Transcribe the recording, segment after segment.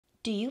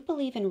Do you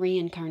believe in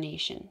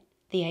reincarnation,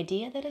 the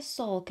idea that a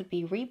soul could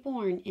be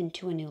reborn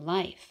into a new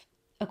life?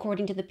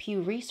 According to the Pew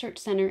Research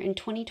Center in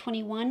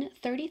 2021,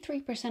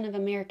 33% of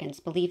Americans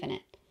believe in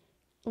it.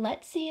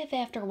 Let's see if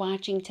after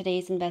watching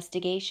today's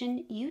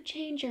investigation, you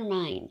change your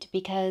mind,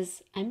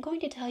 because I'm going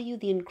to tell you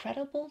the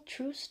incredible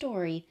true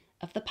story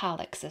of the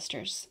Pollock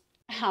sisters.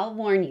 I'll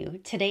warn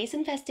you, today's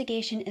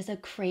investigation is a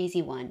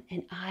crazy one,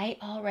 and I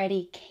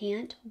already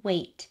can't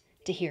wait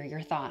to hear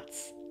your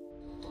thoughts.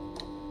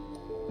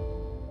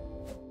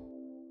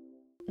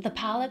 The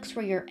Pollocks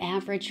were your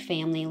average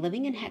family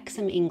living in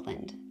Hexham,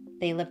 England.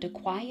 They lived a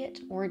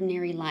quiet,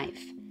 ordinary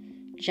life.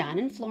 John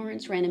and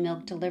Florence ran a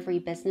milk delivery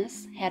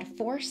business, had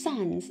 4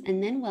 sons,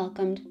 and then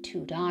welcomed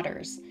 2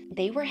 daughters.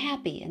 They were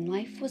happy and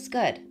life was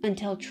good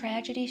until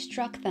tragedy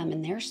struck them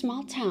in their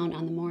small town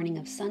on the morning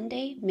of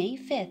Sunday, May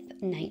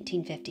 5th,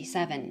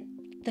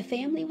 1957. The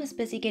family was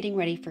busy getting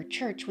ready for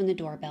church when the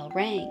doorbell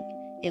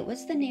rang. It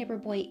was the neighbor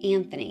boy,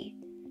 Anthony.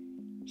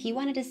 He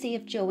wanted to see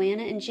if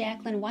Joanna and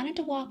Jacqueline wanted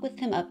to walk with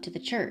him up to the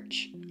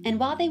church. And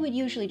while they would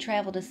usually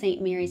travel to St.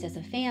 Mary's as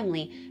a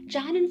family,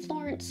 John and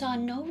Florence saw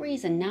no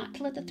reason not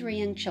to let the 3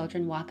 young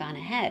children walk on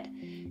ahead.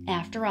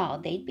 After all,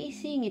 they'd be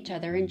seeing each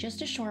other in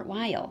just a short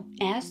while.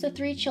 As the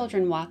 3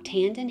 children walked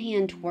hand in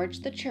hand towards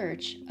the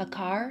church, a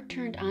car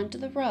turned onto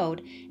the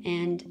road,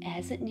 and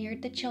as it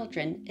neared the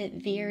children,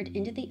 it veered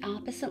into the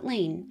opposite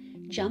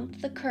lane,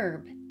 jumped the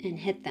curb, and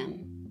hit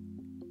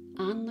them.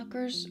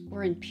 Onlookers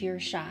were in pure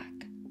shock.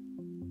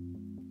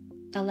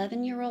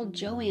 11-year-old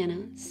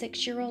Joanna,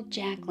 6-year-old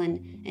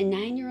Jacqueline, and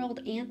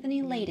 9-year-old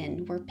Anthony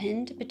Layden were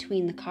pinned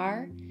between the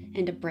car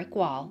and a brick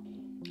wall.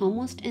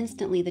 Almost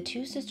instantly, the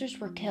 2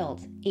 sisters were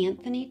killed.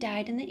 Anthony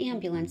died in the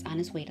ambulance on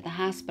his way to the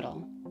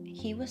hospital.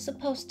 He was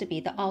supposed to be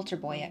the altar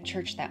boy at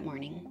church that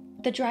morning.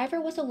 The driver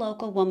was a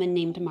local woman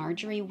named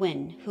Marjorie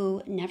Wynne,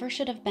 who never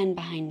should have been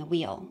behind the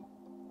wheel.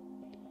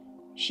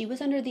 She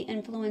was under the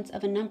influence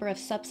of a number of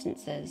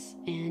substances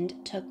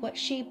and took what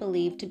she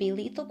believed to be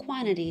lethal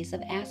quantities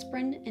of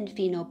aspirin and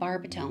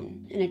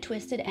phenobarbital. In a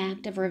twisted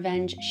act of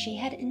revenge, she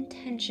had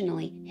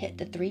intentionally hit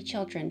the 3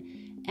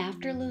 children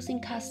after losing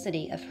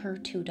custody of her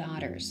 2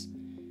 daughters.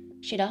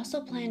 She'd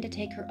also planned to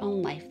take her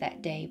own life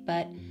that day,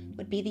 but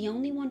would be the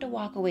only one to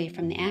walk away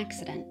from the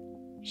accident.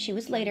 She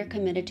was later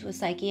committed to a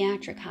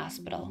psychiatric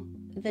hospital.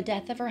 The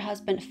death of her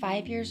husband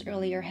 5 years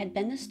earlier had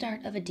been the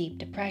start of a deep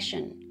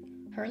depression.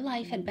 Her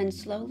life had been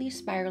slowly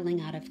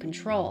spiraling out of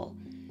control,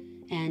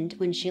 and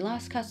when she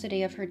lost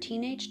custody of her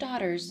teenage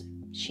daughters,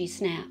 she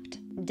snapped.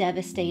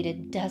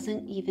 Devastated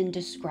doesn't even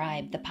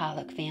describe the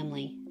Pollock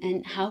family,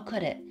 and how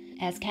could it?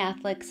 As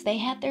Catholics, they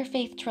had their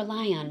faith to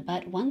rely on,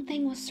 but one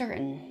thing was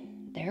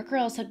certain: their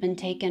girls had been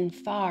taken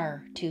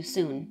far too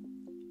soon.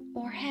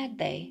 Or had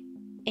they?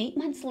 8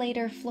 months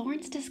later,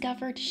 Florence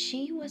discovered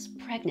she was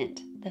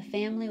pregnant. The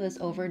family was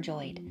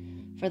overjoyed.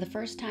 For the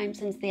first time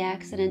since the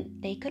accident,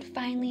 they could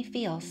finally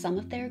feel some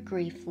of their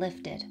grief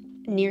lifted.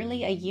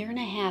 Nearly a year and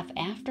a half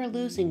after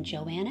losing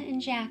Joanna and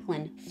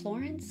Jacqueline,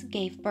 Florence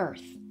gave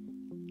birth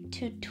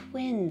to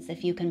twins,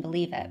 if you can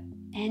believe it.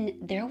 And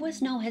there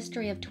was no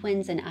history of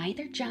twins in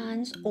either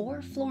John's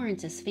or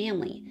Florence's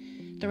family.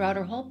 Throughout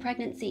her whole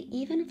pregnancy,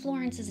 even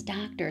Florence's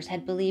doctors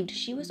had believed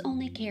she was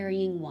only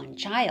carrying 1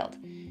 child,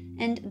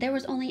 and there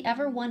was only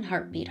ever 1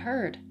 heartbeat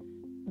heard.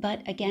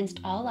 But against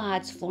all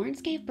odds, Florence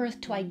gave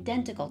birth to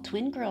identical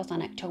twin girls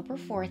on October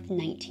 4th,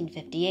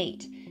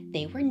 1958.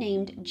 They were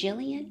named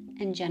Jillian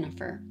and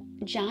Jennifer.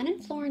 John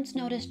and Florence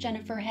noticed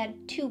Jennifer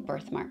had 2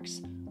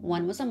 birthmarks.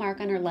 One was a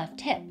mark on her left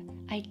hip,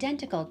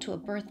 identical to a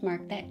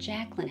birthmark that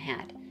Jacqueline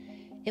had.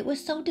 It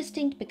was so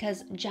distinct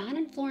because John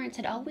and Florence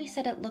had always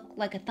said it looked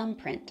like a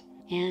thumbprint.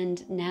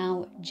 And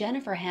now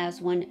Jennifer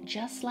has one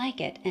just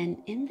like it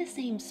and in the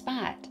same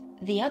spot.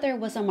 The other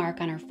was a mark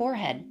on her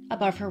forehead,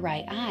 above her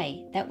right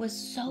eye, that was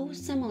so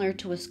similar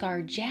to a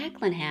scar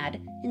Jacqueline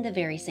had in the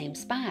very same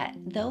spot.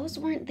 Those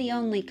weren't the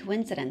only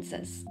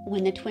coincidences.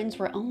 When the twins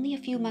were only a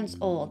few months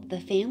old, the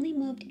family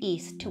moved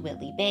east to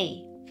Whitley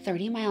Bay,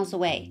 30 miles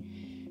away.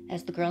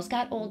 As the girls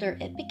got older,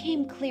 it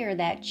became clear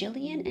that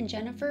Jillian and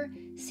Jennifer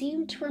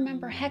seemed to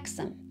remember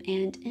Hexham,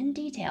 and in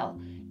detail,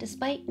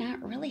 despite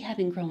not really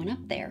having grown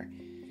up there.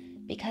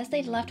 Because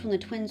they'd left when the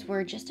twins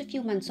were just a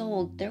few months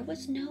old, there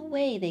was no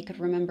way they could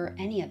remember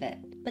any of it.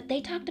 But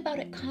they talked about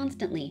it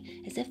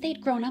constantly, as if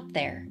they'd grown up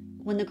there.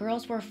 When the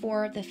girls were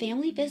 4, the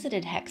family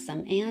visited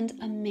Hexham, and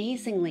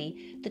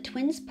amazingly, the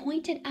twins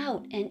pointed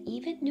out and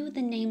even knew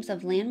the names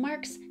of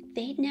landmarks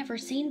they'd never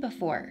seen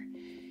before.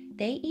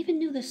 They even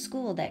knew the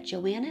school that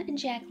Joanna and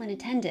Jacqueline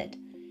attended.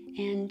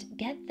 And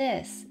get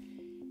this,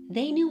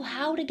 they knew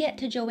how to get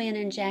to Joanna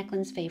and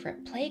Jacqueline's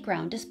favorite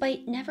playground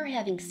despite never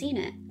having seen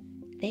it.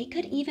 They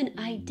could even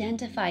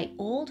identify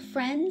old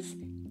friends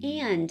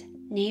and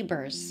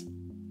neighbors.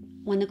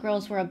 When the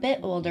girls were a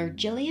bit older,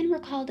 Jillian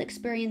recalled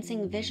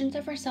experiencing visions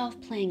of herself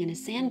playing in a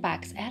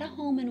sandbox at a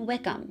home in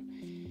Wickham.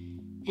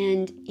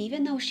 And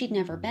even though she'd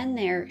never been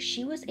there,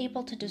 she was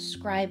able to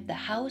describe the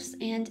house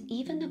and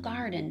even the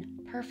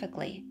garden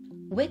perfectly.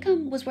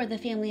 Wickham was where the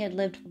family had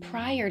lived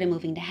prior to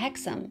moving to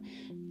Hexham.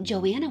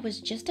 Joanna was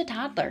just a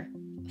toddler.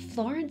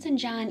 Florence and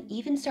John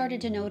even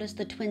started to notice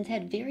the twins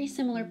had very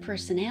similar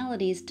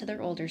personalities to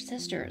their older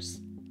sisters.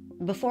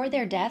 Before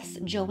their deaths,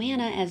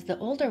 Joanna, as the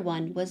older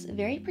one, was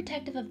very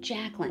protective of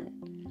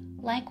Jacqueline.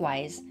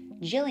 Likewise,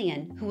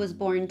 Jillian, who was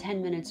born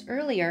 10 minutes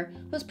earlier,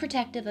 was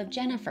protective of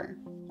Jennifer.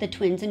 The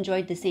twins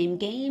enjoyed the same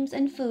games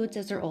and foods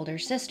as their older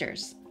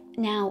sisters.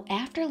 Now,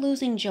 after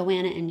losing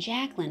Joanna and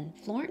Jacqueline,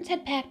 Florence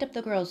had packed up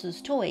the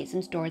girls' toys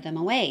and stored them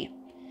away.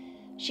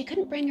 She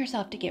couldn't bring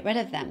herself to get rid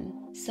of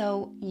them,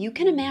 so you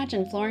can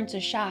imagine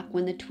Florence's shock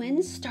when the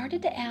twins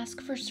started to ask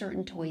for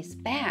certain toys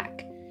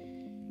back.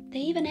 They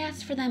even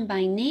asked for them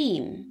by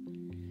name.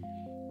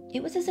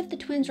 It was as if the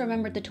twins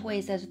remembered the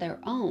toys as their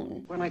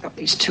own. When I got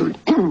these two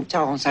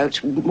dolls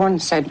out, one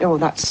said, "Oh,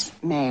 that's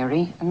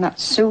Mary, and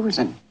that's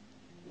Susan."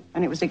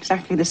 And it was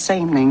exactly the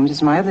same names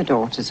as my other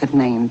daughters had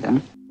named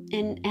them.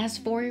 And as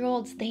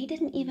 4-year-olds, they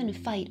didn't even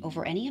fight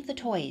over any of the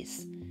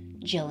toys.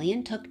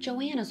 Jillian took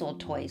Joanna's old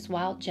toys,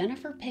 while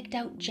Jennifer picked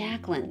out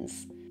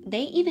Jacqueline's.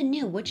 They even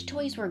knew which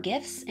toys were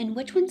gifts and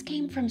which ones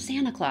came from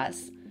Santa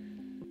Claus.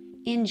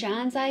 In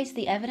John's eyes,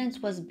 the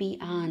evidence was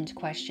beyond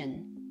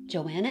question.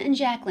 Joanna and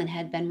Jacqueline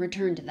had been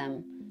returned to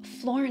them.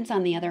 Florence,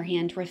 on the other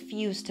hand,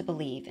 refused to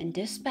believe and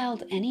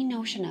dispelled any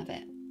notion of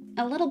it.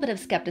 A little bit of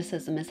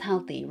skepticism is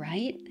healthy,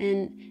 right?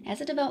 And as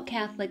a devout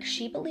Catholic,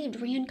 she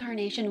believed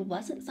reincarnation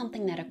wasn't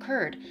something that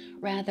occurred.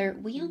 Rather,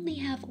 we only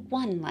have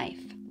one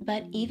life.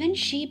 But even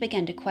she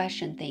began to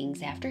question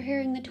things after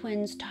hearing the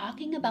twins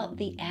talking about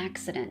the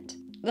accident.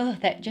 Ugh,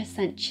 that just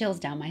sent chills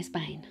down my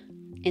spine.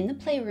 In the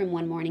playroom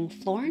one morning,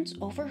 Florence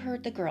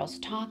overheard the girls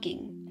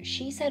talking.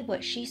 She said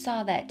what she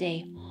saw that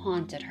day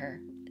haunted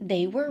her.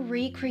 They were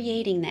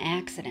recreating the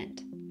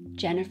accident.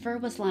 Jennifer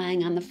was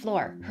lying on the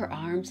floor, her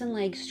arms and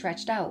legs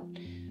stretched out.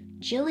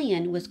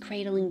 Jillian was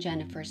cradling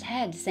Jennifer's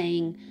head,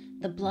 saying,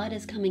 "The blood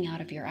is coming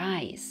out of your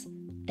eyes.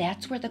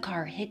 That's where the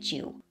car hit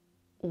you."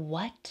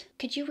 What?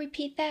 Could you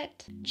repeat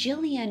that?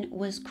 Jillian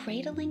was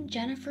cradling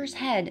Jennifer's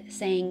head,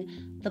 saying,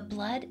 "The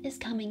blood is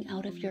coming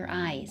out of your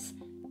eyes.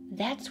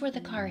 That's where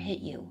the car hit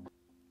you."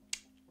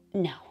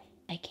 No,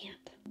 I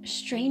can't.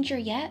 Stranger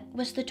yet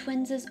was the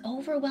twins'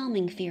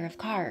 overwhelming fear of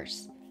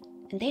cars.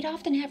 And they'd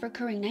often have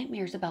recurring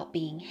nightmares about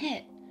being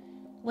hit.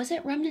 Was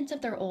it remnants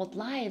of their old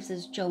lives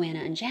as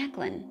Joanna and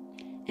Jacqueline?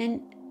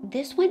 And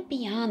this went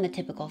beyond the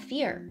typical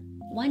fear.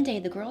 One day,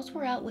 the girls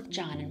were out with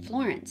John and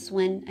Florence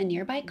when a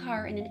nearby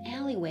car in an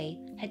alleyway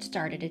had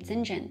started its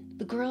engine.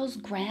 The girls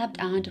grabbed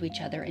onto each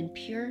other in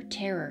pure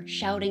terror,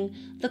 shouting,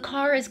 "The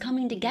car is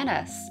coming to get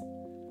us!"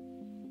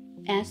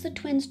 As the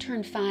twins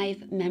turned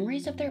 5,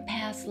 memories of their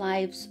past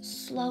lives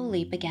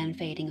slowly began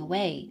fading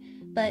away,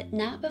 but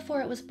not before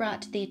it was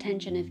brought to the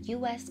attention of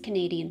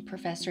U.S.-Canadian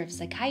professor of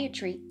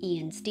psychiatry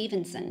Ian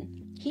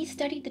Stevenson. He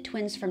studied the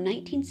twins from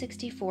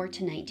 1964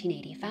 to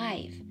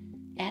 1985.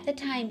 At the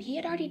time, he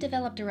had already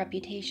developed a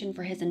reputation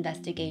for his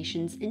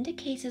investigations into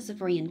cases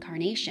of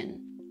reincarnation.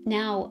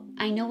 Now,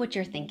 I know what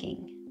you're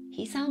thinking.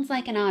 He sounds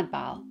like an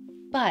oddball,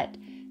 but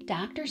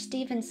Dr.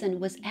 Stevenson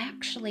was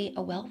actually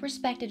a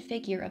well-respected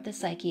figure of the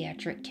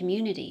psychiatric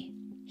community.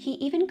 He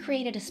even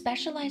created a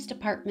specialized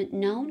department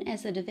known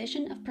as the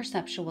Division of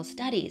Perceptual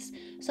Studies,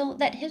 so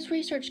that his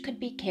research could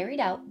be carried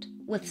out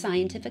with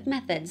scientific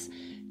methods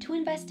to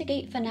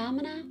investigate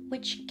phenomena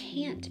which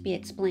can't be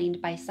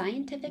explained by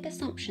scientific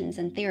assumptions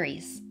and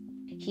theories.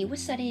 He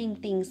was studying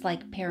things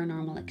like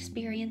paranormal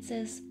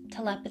experiences,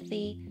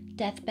 telepathy,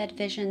 deathbed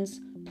visions,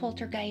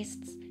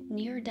 poltergeists,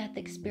 near-death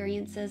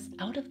experiences,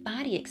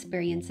 out-of-body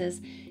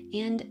experiences,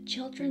 and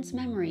children's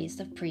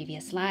memories of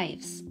previous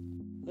lives.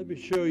 Let me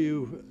show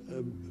you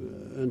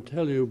and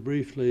tell you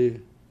briefly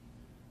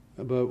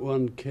about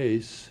one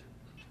case.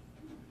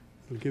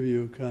 It'll give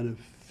you a kind of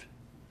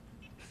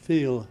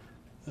feel.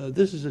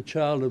 This is a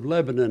child of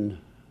Lebanon,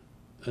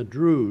 a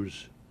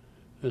Druze.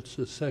 It's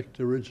a sect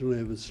originally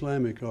of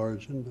Islamic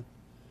origin,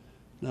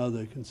 but now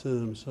they consider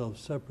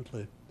themselves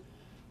separately.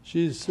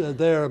 She's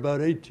there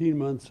about 18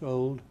 months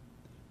old,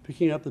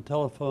 picking up the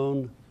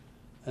telephone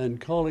and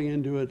calling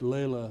into it,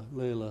 "Layla,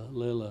 Layla,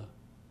 Layla."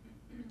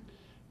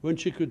 When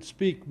she could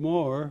speak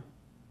more,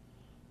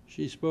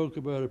 she spoke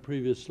about a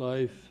previous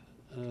life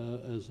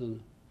as a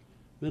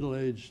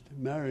middle-aged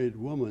married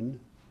woman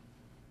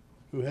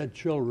who had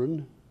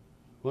children,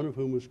 one of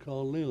whom was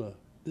called Leela.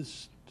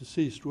 This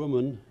deceased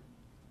woman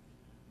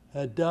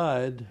had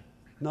died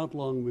not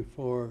long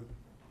before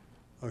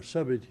our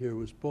subject here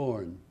was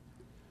born.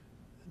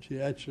 She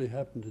actually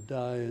happened to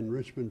die in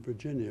Richmond,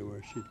 Virginia,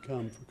 where she'd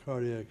come for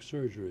cardiac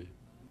surgery.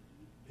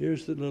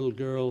 Here's the little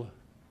girl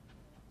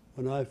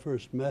when I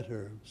first met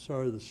her.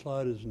 Sorry the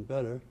slide isn't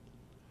better.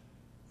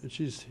 And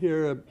she's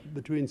here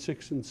between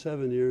 6 and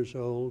 7 years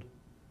old,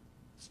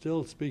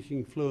 still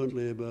speaking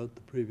fluently about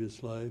the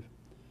previous life,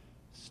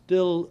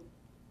 still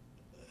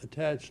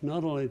attached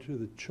not only to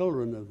the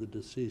children of the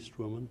deceased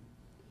woman,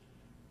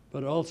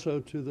 but also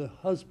to the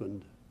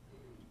husband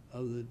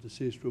of the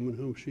deceased woman,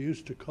 whom she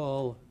used to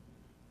call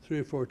 3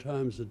 or 4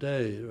 times a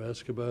day to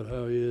ask about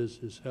how he is,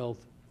 his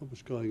health, what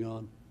was going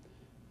on.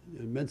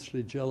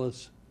 Immensely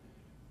jealous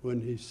when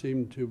he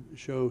seemed to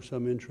show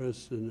some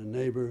interest in a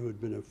neighbor who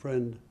had been a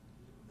friend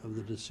of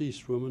the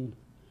deceased woman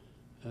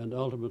and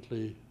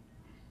ultimately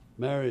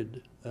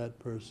married that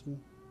person.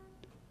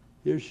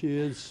 Here she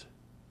is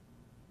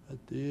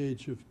at the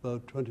age of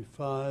about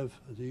 25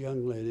 as a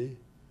young lady,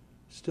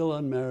 still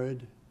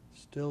unmarried,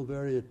 still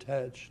very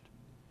attached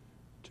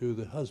to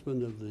the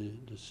husband of the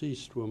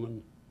deceased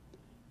woman.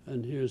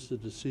 And here's the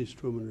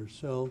deceased woman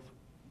herself.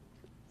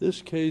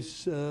 This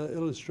case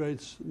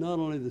illustrates not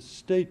only the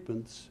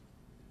statements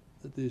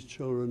that these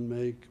children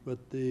make,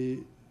 but the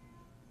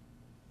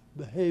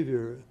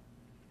behavior,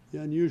 the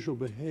unusual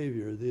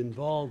behavior, the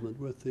involvement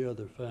with the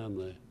other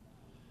family.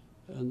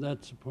 And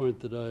that's a point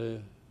that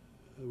I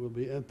will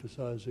be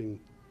emphasizing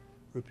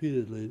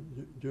repeatedly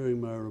during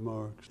my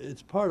remarks.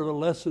 It's part of a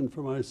lesson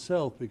for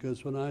myself,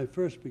 because when I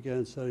first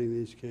began studying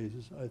these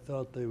cases, I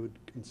thought they would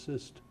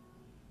consist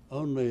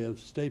only of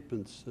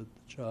statements that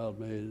the child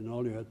made, and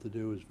all you had to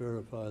do was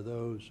verify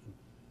those and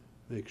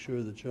make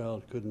sure the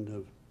child couldn't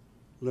have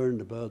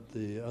learned about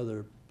the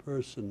other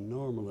person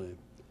normally.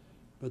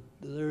 But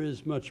there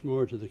is much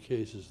more to the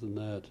cases than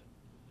that,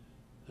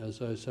 as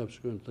I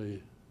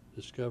subsequently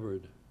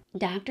discovered.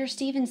 Dr.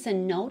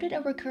 Stevenson noted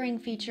a recurring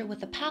feature with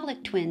the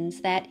Pollock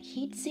twins that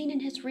he'd seen in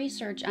his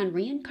research on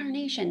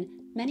reincarnation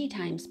many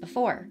times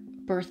before.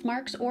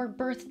 Birthmarks or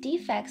birth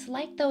defects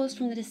like those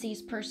from the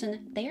deceased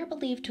person they are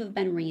believed to have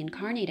been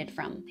reincarnated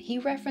from. He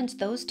referenced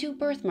those two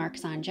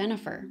birthmarks on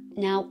Jennifer.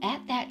 Now,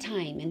 at that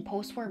time in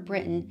post-war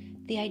Britain,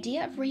 the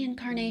idea of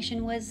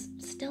reincarnation was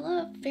still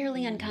a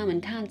fairly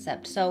uncommon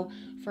concept, so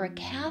for a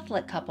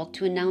Catholic couple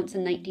to announce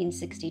in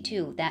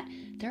 1962 that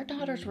their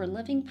daughters were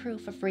living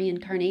proof of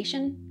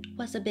reincarnation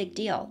was a big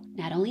deal.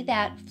 Not only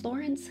that,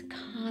 Florence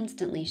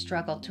constantly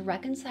struggled to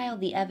reconcile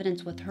the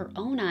evidence with her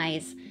own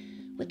eyes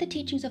with the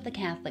teachings of the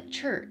Catholic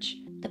Church.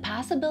 The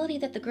possibility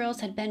that the girls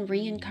had been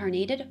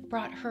reincarnated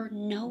brought her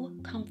no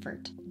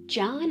comfort.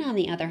 John, on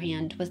the other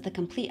hand, was the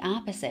complete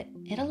opposite.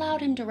 It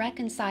allowed him to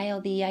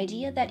reconcile the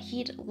idea that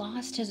he'd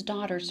lost his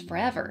daughters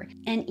forever,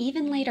 and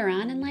even later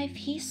on in life,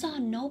 he saw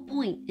no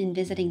point in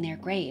visiting their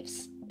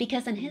graves,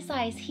 because in his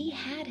eyes, he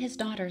had his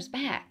daughters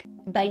back.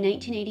 By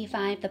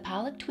 1985, the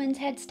Pollock twins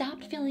had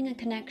stopped feeling a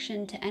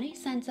connection to any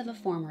sense of a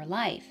former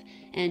life,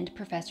 and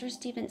Professor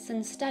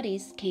Stevenson's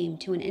studies came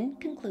to an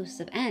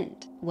inconclusive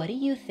end. What do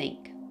you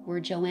think?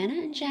 Were Joanna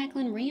and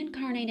Jacqueline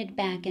reincarnated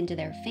back into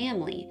their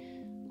family,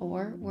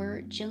 or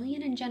were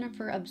Jillian and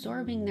Jennifer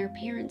absorbing their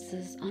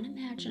parents'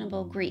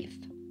 unimaginable grief?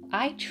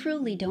 I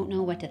truly don't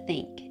know what to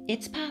think.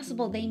 It's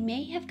possible they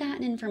may have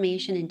gotten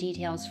information and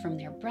details from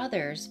their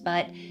brothers,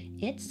 but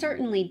it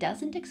certainly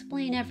doesn't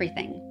explain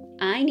everything.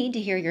 I need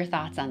to hear your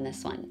thoughts on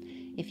this one.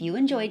 If you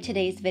enjoyed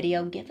today's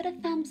video, give it a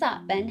thumbs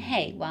up, and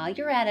hey, while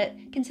you're at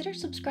it, consider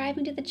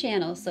subscribing to the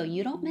channel so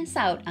you don't miss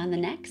out on the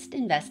next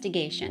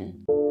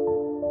investigation.